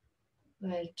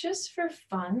 But just for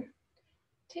fun,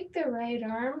 take the right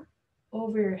arm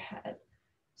over your head.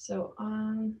 So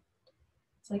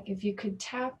it's like if you could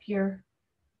tap your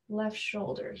left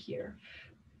shoulder here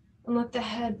and let the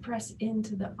head press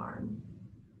into the arm.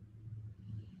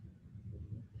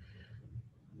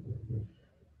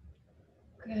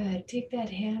 Good, take that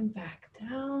hand back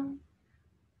down.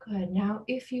 Good, now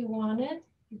if you wanted,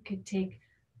 you could take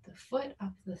the foot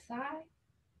up the thigh,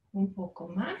 un poco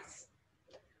más.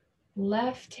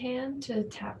 Left hand to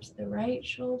taps the right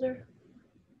shoulder.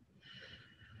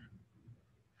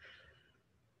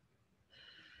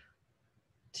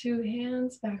 Two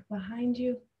hands back behind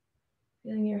you,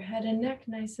 feeling your head and neck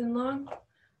nice and long.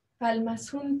 Palmas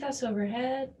juntas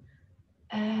overhead.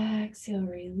 Exhale,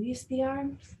 release the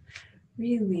arms,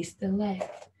 release the leg.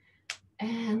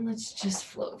 And let's just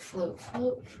float, float,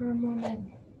 float for a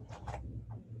moment.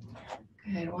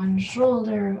 Good, one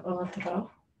shoulder,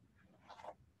 otro.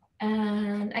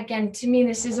 And again, to me,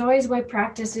 this is always why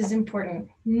practice is important.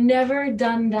 Never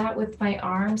done that with my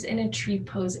arms in a tree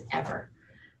pose ever.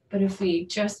 But if we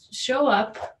just show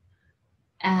up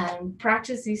and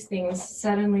practice these things,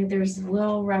 suddenly there's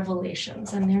little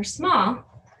revelations, and they're small.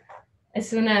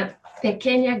 Es una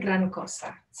pequeña gran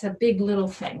cosa. It's a big little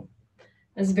thing.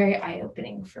 It's very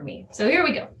eye-opening for me. So here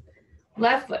we go.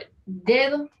 Left foot,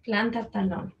 dedo, planta,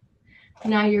 talón.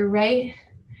 Now your right.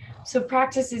 So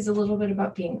practice is a little bit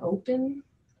about being open,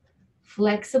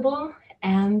 flexible,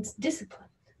 and disciplined.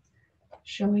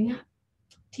 Showing up,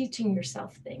 teaching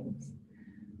yourself things.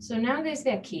 So now desde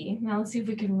aquí, now let's see if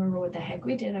we can remember what the heck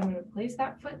we did. I'm going to place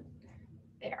that foot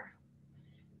there.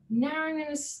 Now I'm going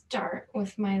to start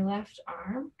with my left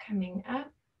arm coming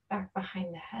up, back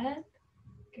behind the head.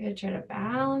 Good, try to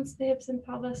balance the hips and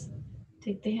pelvis.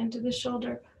 Take the hand to the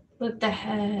shoulder, let the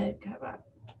head come up.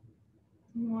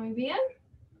 Muy bien.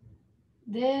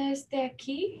 Desde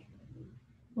aquí,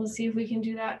 we'll see if we can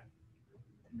do that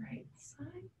the right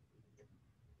side.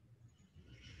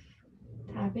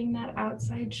 Tapping that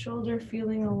outside shoulder,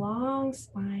 feeling a long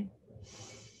spine.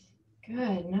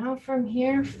 Good, now from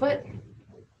here, foot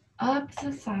up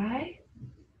the thigh.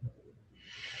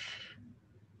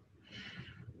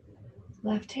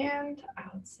 Left hand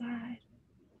outside,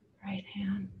 right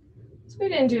hand. So we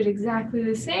didn't do it exactly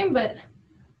the same, but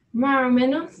más o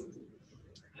menos.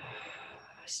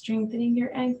 Strengthening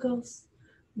your ankles,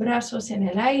 brazos en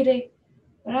el aire,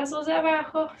 brazos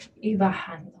abajo y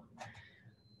bajando.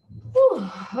 Whew,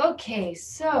 okay,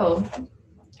 so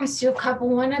let's do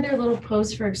one other little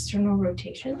pose for external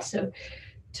rotation. So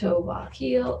toe, ball,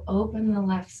 heel, open the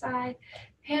left side.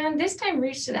 Hand, this time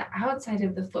reach to the outside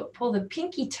of the foot. Pull the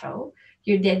pinky toe,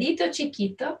 your dedito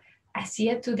chiquito,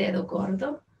 hacia tu dedo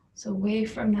gordo. So away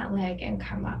from that leg and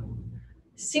come up.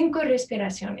 5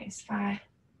 respiraciones. 5,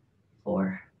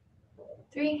 4,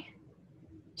 3,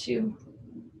 2,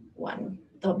 1.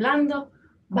 Doblando,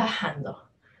 bajando.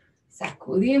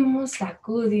 Sacudimos,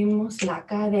 sacudimos la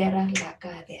cadera, la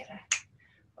cadera.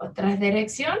 Otra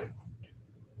dirección.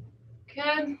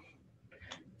 Good.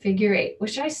 Figure 8,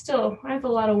 which I have a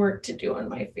lot of work to do on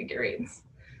my figure 8s.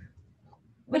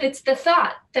 But it's the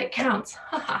thought that counts.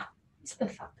 Haha, it's the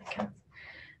thought that counts.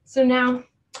 So now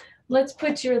let's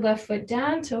put your left foot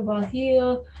down, toe, ball,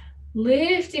 heel,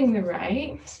 lifting the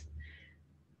right.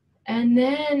 And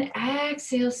then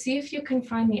exhale, see if you can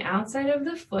find the outside of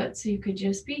the foot. So you could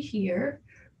just be here.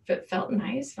 If it felt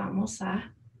nice, vamos a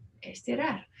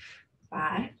estirar.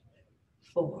 5,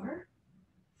 4,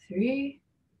 3,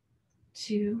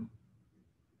 2,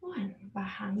 1.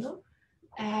 Bajando.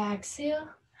 Exhale.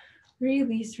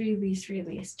 Release, release,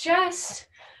 release. Just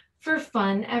for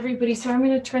fun, everybody. So I'm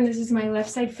going to turn, this is my left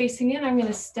side facing in. I'm going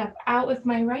to step out with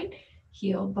my right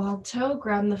heel, ball, toe,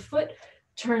 grab the foot,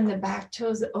 turn the back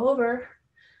toes over.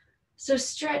 So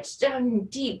stretch down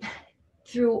deep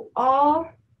through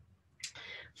all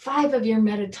 5 of your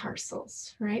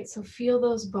metatarsals, right? So feel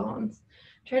those bones.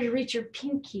 Try to reach your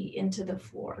pinky into the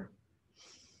floor.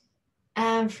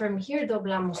 And from here,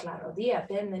 doblamos la rodilla,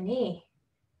 bend the knee.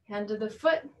 Hand to the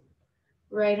foot,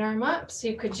 right arm up. So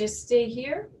you could just stay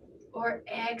here or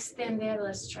extend it.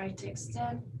 Let's try to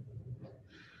extend.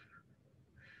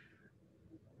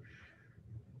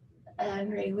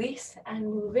 And release and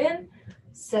move in.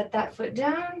 Set that foot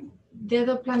down.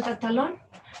 Dedo planta talón.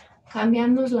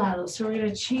 Cambiando lados. So we're going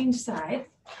to change sides.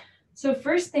 So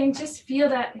first thing, just feel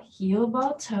that heel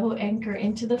ball toe anchor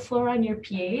into the floor on your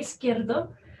pie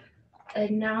izquierdo.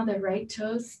 And now the right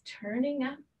toes turning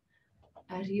up,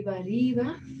 arriba,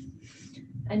 arriba.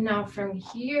 And now from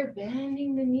here,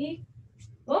 bending the knee.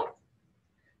 Oh.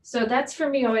 So that's for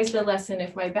me always the lesson.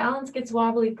 If my balance gets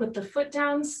wobbly, put the foot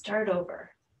down, start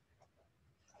over.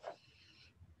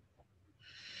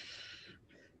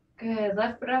 Good,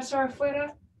 left brazo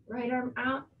afuera, right arm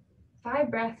out,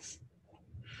 5 breaths.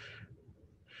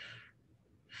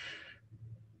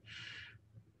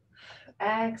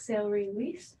 Exhale,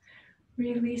 release.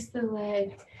 Release the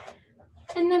leg.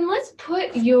 And then let's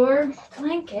put your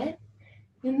blanket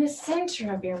in the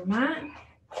center of your mat.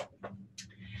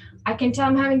 I can tell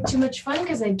I'm having too much fun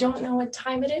because I don't know what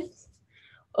time it is.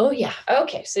 Oh yeah,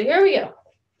 okay, so here we go.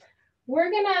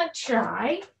 We're gonna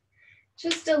try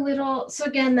just a little, so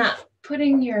again, that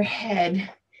putting your head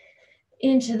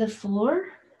into the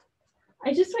floor.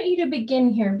 I just want you to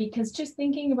begin here because just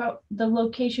thinking about the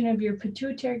location of your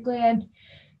pituitary gland,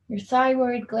 your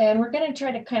thyroid gland, we're gonna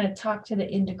try to kind of talk to the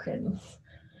endocrines.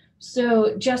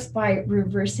 So just by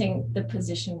reversing the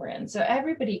position we're in. So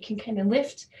everybody can kind of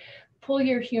lift, pull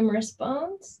your humerus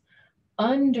bones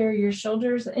under your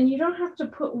shoulders, and you don't have to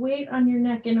put weight on your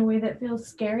neck in a way that feels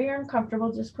scary or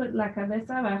uncomfortable. Just put la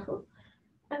cabeza abajo.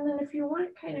 And then if you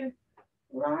want, kind of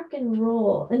rock and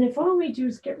roll. And if all we do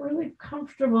is get really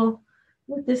comfortable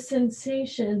with the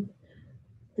sensation,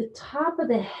 the top of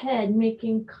the head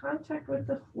making contact with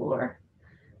the floor,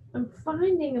 I'm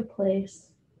finding a place.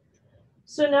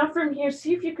 So now from here,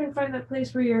 see if you can find that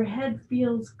place where your head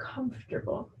feels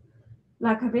comfortable.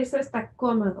 La cabeza está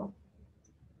cómodo.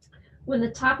 When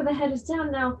the top of the head is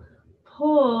down, now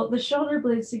pull the shoulder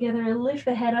blades together and lift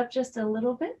the head up just a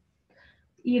little bit.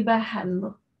 Y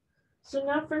bajando. So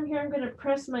now from here, I'm going to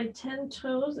press my 10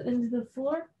 toes into the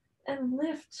floor and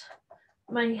lift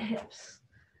my hips.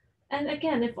 And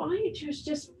again, if all you do is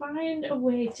just find a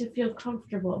way to feel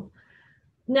comfortable.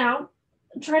 Now,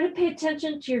 try to pay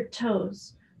attention to your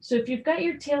toes. So if you've got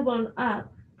your tailbone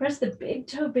up, press the big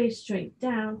toe base joint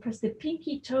down, press the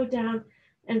pinky toe down,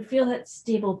 and feel that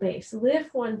stable base.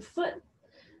 Lift one foot,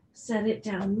 set it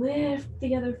down. Lift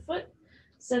the other foot,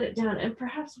 set it down, and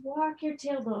perhaps walk your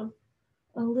tailbone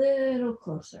a little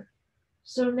closer.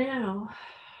 So now,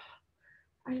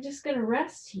 I'm just going to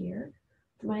rest here,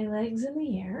 my legs in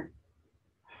the air.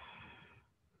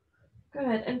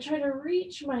 Good, and try to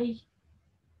reach my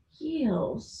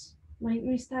heels,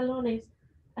 mis talones,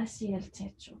 hacia el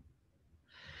techo.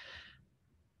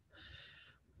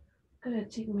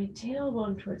 Good, take my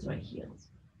tailbone towards my heels.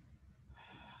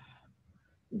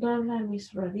 Dobla mis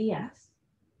rodillas,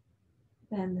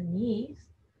 bend the knees,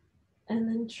 and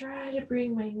then try to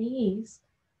bring my knees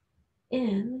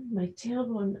in, my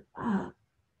tailbone up.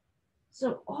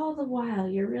 So all the while,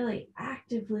 you're really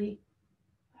actively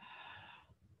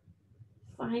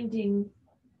finding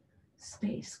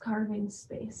space, carving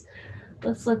space.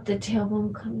 Let's let the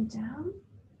tailbone come down.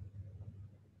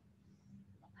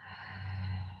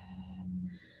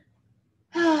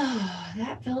 Oh,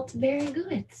 that felt very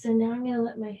good. So now I'm going to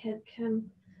let my head come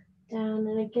down.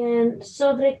 And again,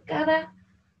 sobre cada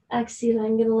axila,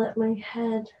 I'm going to let my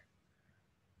head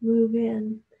move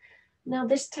in. Now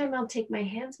this time I'll take my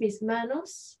hands, mis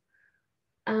manos,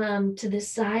 to the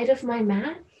side of my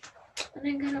mat. And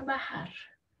I'm going to bajar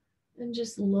and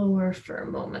just lower for a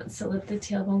moment. So let the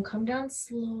tailbone come down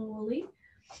slowly.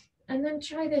 And then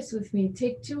try this with me.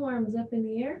 Take 2 arms up in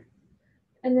the air.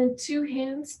 And then 2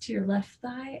 hands to your left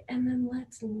thigh, and then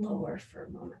let's lower for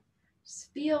a moment.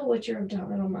 Just feel what your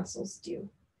abdominal muscles do.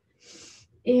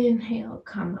 Inhale,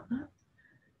 come up,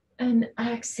 and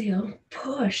exhale,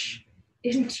 push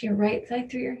into your right thigh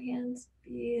through your hands.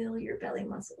 Feel your belly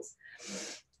muscles.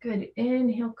 Good,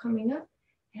 inhale, coming up,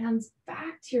 hands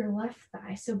back to your left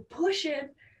thigh. So push in,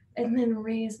 and then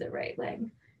raise the right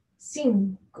leg.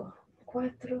 5,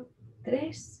 4,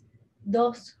 3,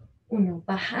 2, 1,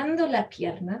 bajando la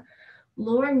pierna,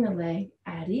 lowering the leg,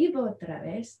 arriba otra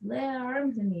vez, left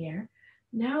arms in the air.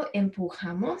 Now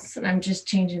empujamos, and I'm just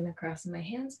changing the cross of my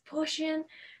hands. Push in,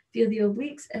 feel the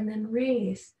obliques, and then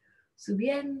raise.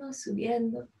 Subiendo,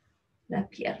 subiendo la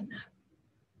pierna.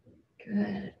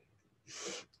 Good.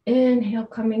 Inhale,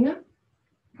 coming up.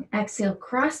 Exhale,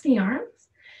 cross the arms.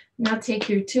 Now take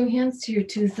your 2 hands to your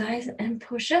 2 thighs and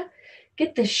push up.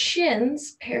 Get the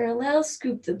shins parallel,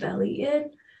 scoop the belly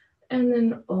in. And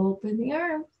then open the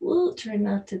arms. Ooh, try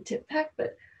not to tip back,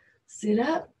 but sit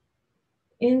up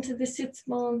into the sits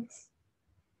bones.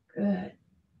 Good.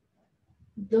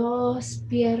 2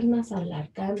 piernas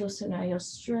alargándose. Now you'll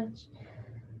stretch.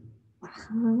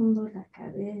 Bajando la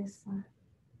cabeza.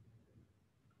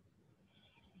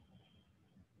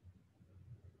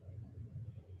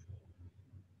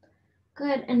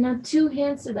 Good, and now 2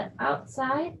 hands to the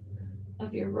outside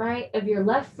of your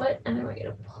left foot, and I want you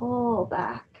to pull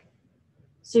back.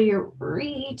 So you're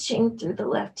reaching through the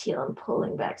left heel and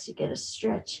pulling back so you get a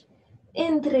stretch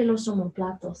entre los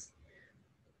omoplatos.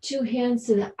 2 hands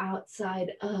to the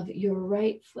outside of your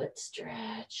right foot.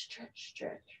 Stretch, stretch,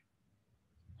 stretch.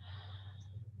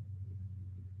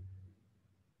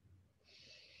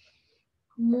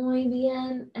 Muy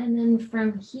bien. And then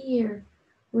from here,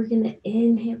 we're going to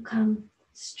inhale, come,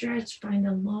 stretch, find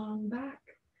a long back.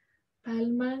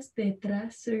 Palmas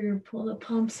detrás, so you pull the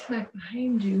palms back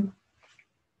behind you.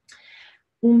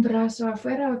 Un brazo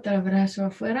afuera, otro brazo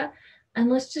afuera. And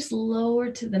let's just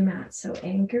lower to the mat. So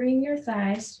anchoring your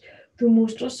thighs. Tu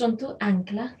muslos son tu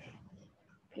ancla.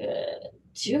 Good.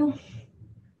 2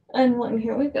 and 1.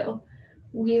 Here we go.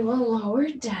 We will lower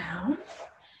down.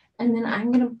 And then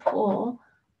I'm going to pull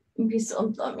mis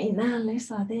abdominales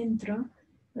adentro.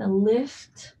 I'm going to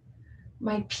lift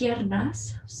my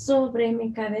piernas sobre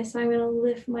mi cabeza. I'm going to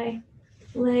lift my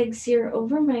legs here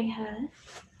over my head.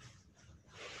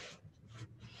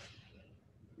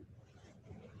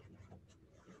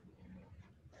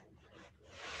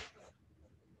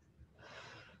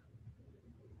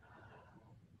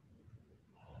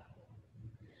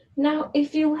 Now,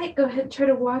 if you like, go ahead and try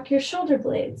to walk your shoulder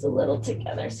blades a little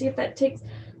together. See if that takes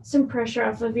some pressure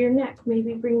off of your neck.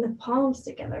 Maybe bring the palms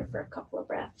together for a couple of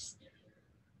breaths.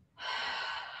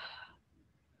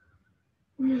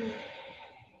 And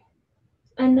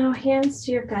now hands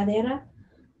to your cadera,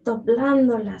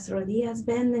 doblando las rodillas,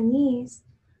 bend the knees.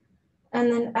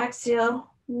 And then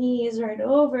exhale, knees right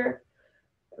over,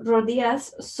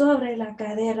 rodillas sobre la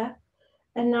cadera.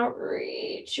 And now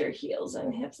reach your heels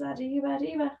and hips arriba,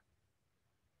 arriba.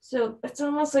 So it's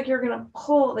almost like you're gonna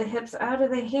pull the hips out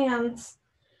of the hands.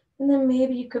 And then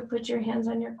maybe you could put your hands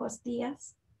on your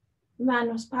costillas.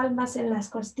 Manos, palmas en las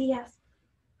costillas.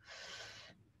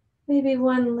 Maybe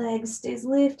one leg stays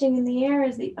lifting in the air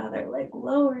as the other leg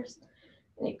lowers.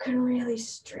 And you can really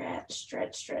stretch,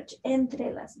 stretch, stretch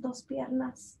entre las dos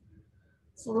piernas.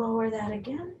 Let's lower that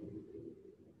again.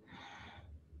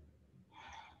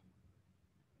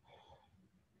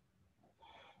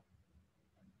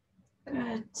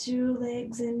 Good, 2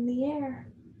 legs in the air.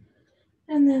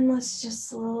 And then let's just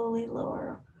slowly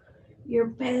lower your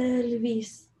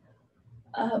pelvis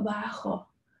abajo.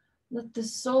 Let the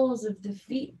soles of the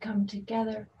feet come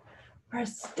together.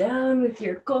 Press down with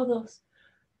your codos.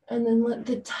 And then let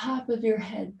the top of your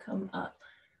head come up.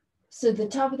 So the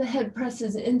top of the head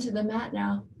presses into the mat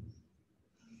now.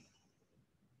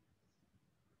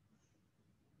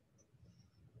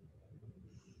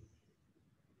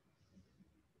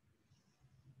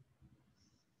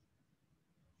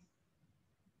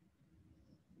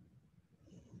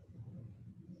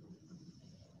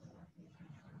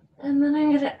 And then I'm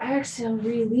going to exhale,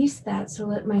 release that so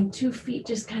let my 2 feet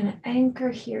just kind of anchor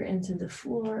here into the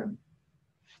floor.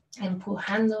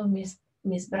 Empujando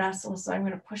mis brazos. So I'm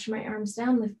going to push my arms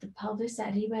down, lift the pelvis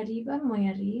arriba, arriba, muy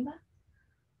arriba.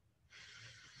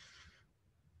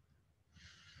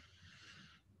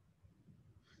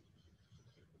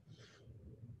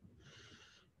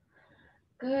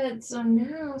 Good. So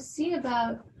now see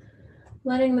about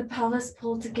letting the pelvis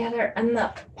pull together and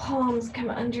the palms come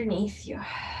underneath you.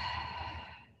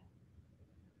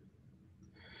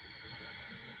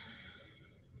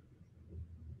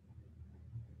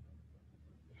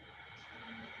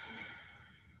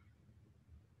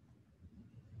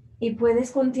 Y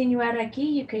puedes continuar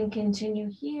aquí. You can continue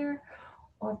here.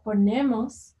 Or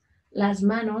ponemos las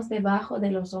manos debajo de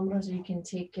los hombros. You can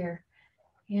take your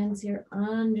hands here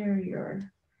under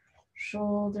your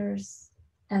shoulders.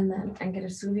 And then I'm going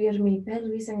to subir mi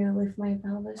pelvis. I'm going to lift my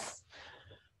pelvis.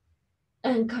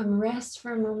 And come rest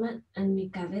for a moment. And mi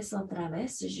cabeza otra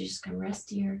vez. So you just come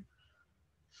rest here.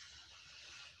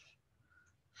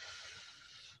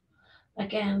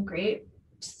 Again, great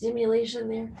stimulation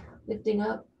there. Lifting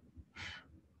up.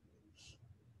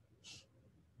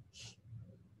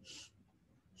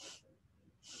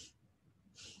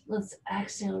 Let's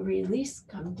exhale, release,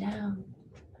 come down.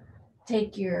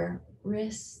 Take your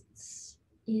wrists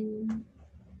in.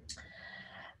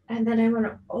 And then I'm going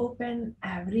to open,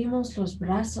 abrimos los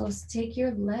brazos. Take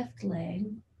your left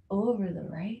leg over the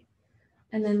right.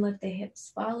 And then let the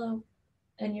hips follow.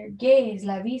 And your gaze,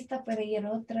 la vista puede ir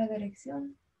otra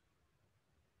dirección.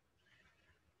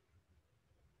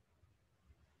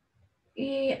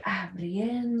 Y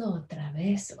abriendo otra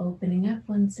vez, opening up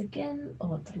once again,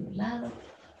 otro lado.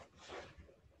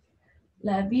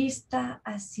 La vista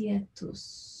hacia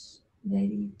tus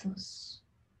deditos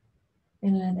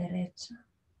en la derecha.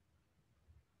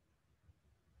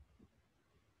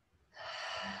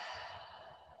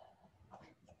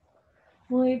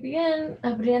 Muy bien,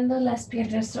 abriendo las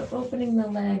piernas, so opening the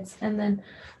legs, and then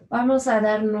vamos a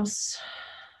darnos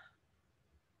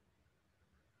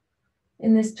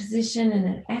in this position, in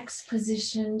an X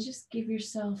position. Just give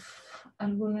yourself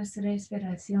algunas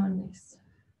respiraciones.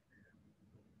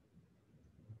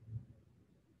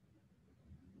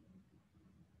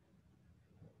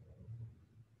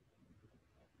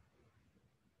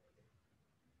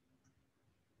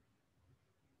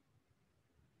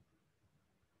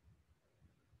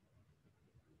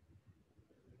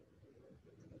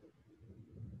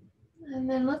 And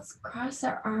then let's cross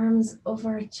our arms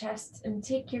over our chest and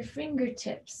take your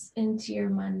fingertips into your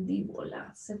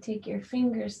mandíbula. So take your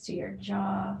fingers to your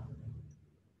jaw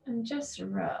and just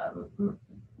rub,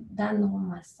 dando un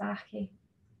masaje.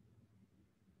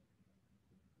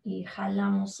 Y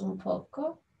jalamos un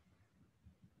poco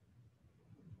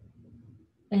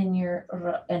in your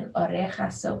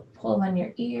oreja. So pull on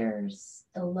your ears,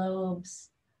 the lobes.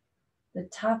 The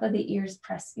top of the ears,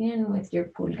 press in with your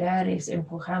pulgares.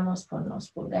 Empujamos con los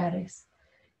pulgares.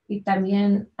 Y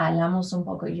también jalamos un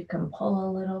poco. You can pull a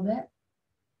little bit.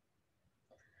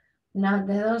 Now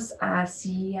dedos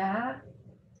hacia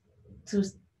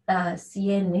tus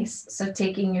sienes. So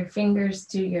taking your fingers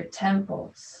to your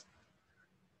temples.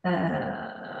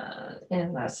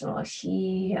 En las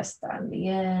mejillas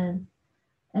también.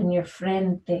 And your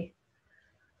frente.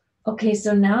 Okay,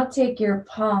 so now take your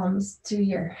palms to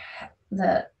your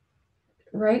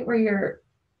right where your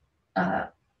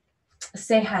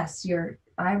cejas, your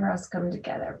eyebrows come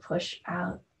together, push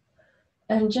out,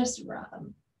 and just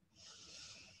rub.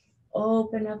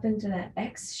 Open up into that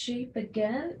X shape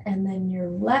again, and then your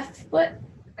left foot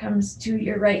comes to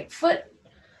your right foot,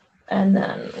 and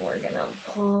then we're gonna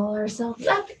pull ourselves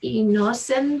up y nos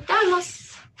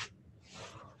sentamos.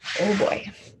 Oh boy.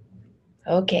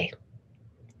 Okay.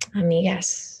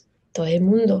 Amigas, todo el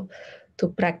mundo,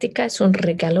 tu práctica es un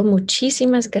regalo.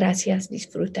 Muchísimas gracias.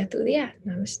 Disfruta tu día.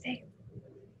 Namaste.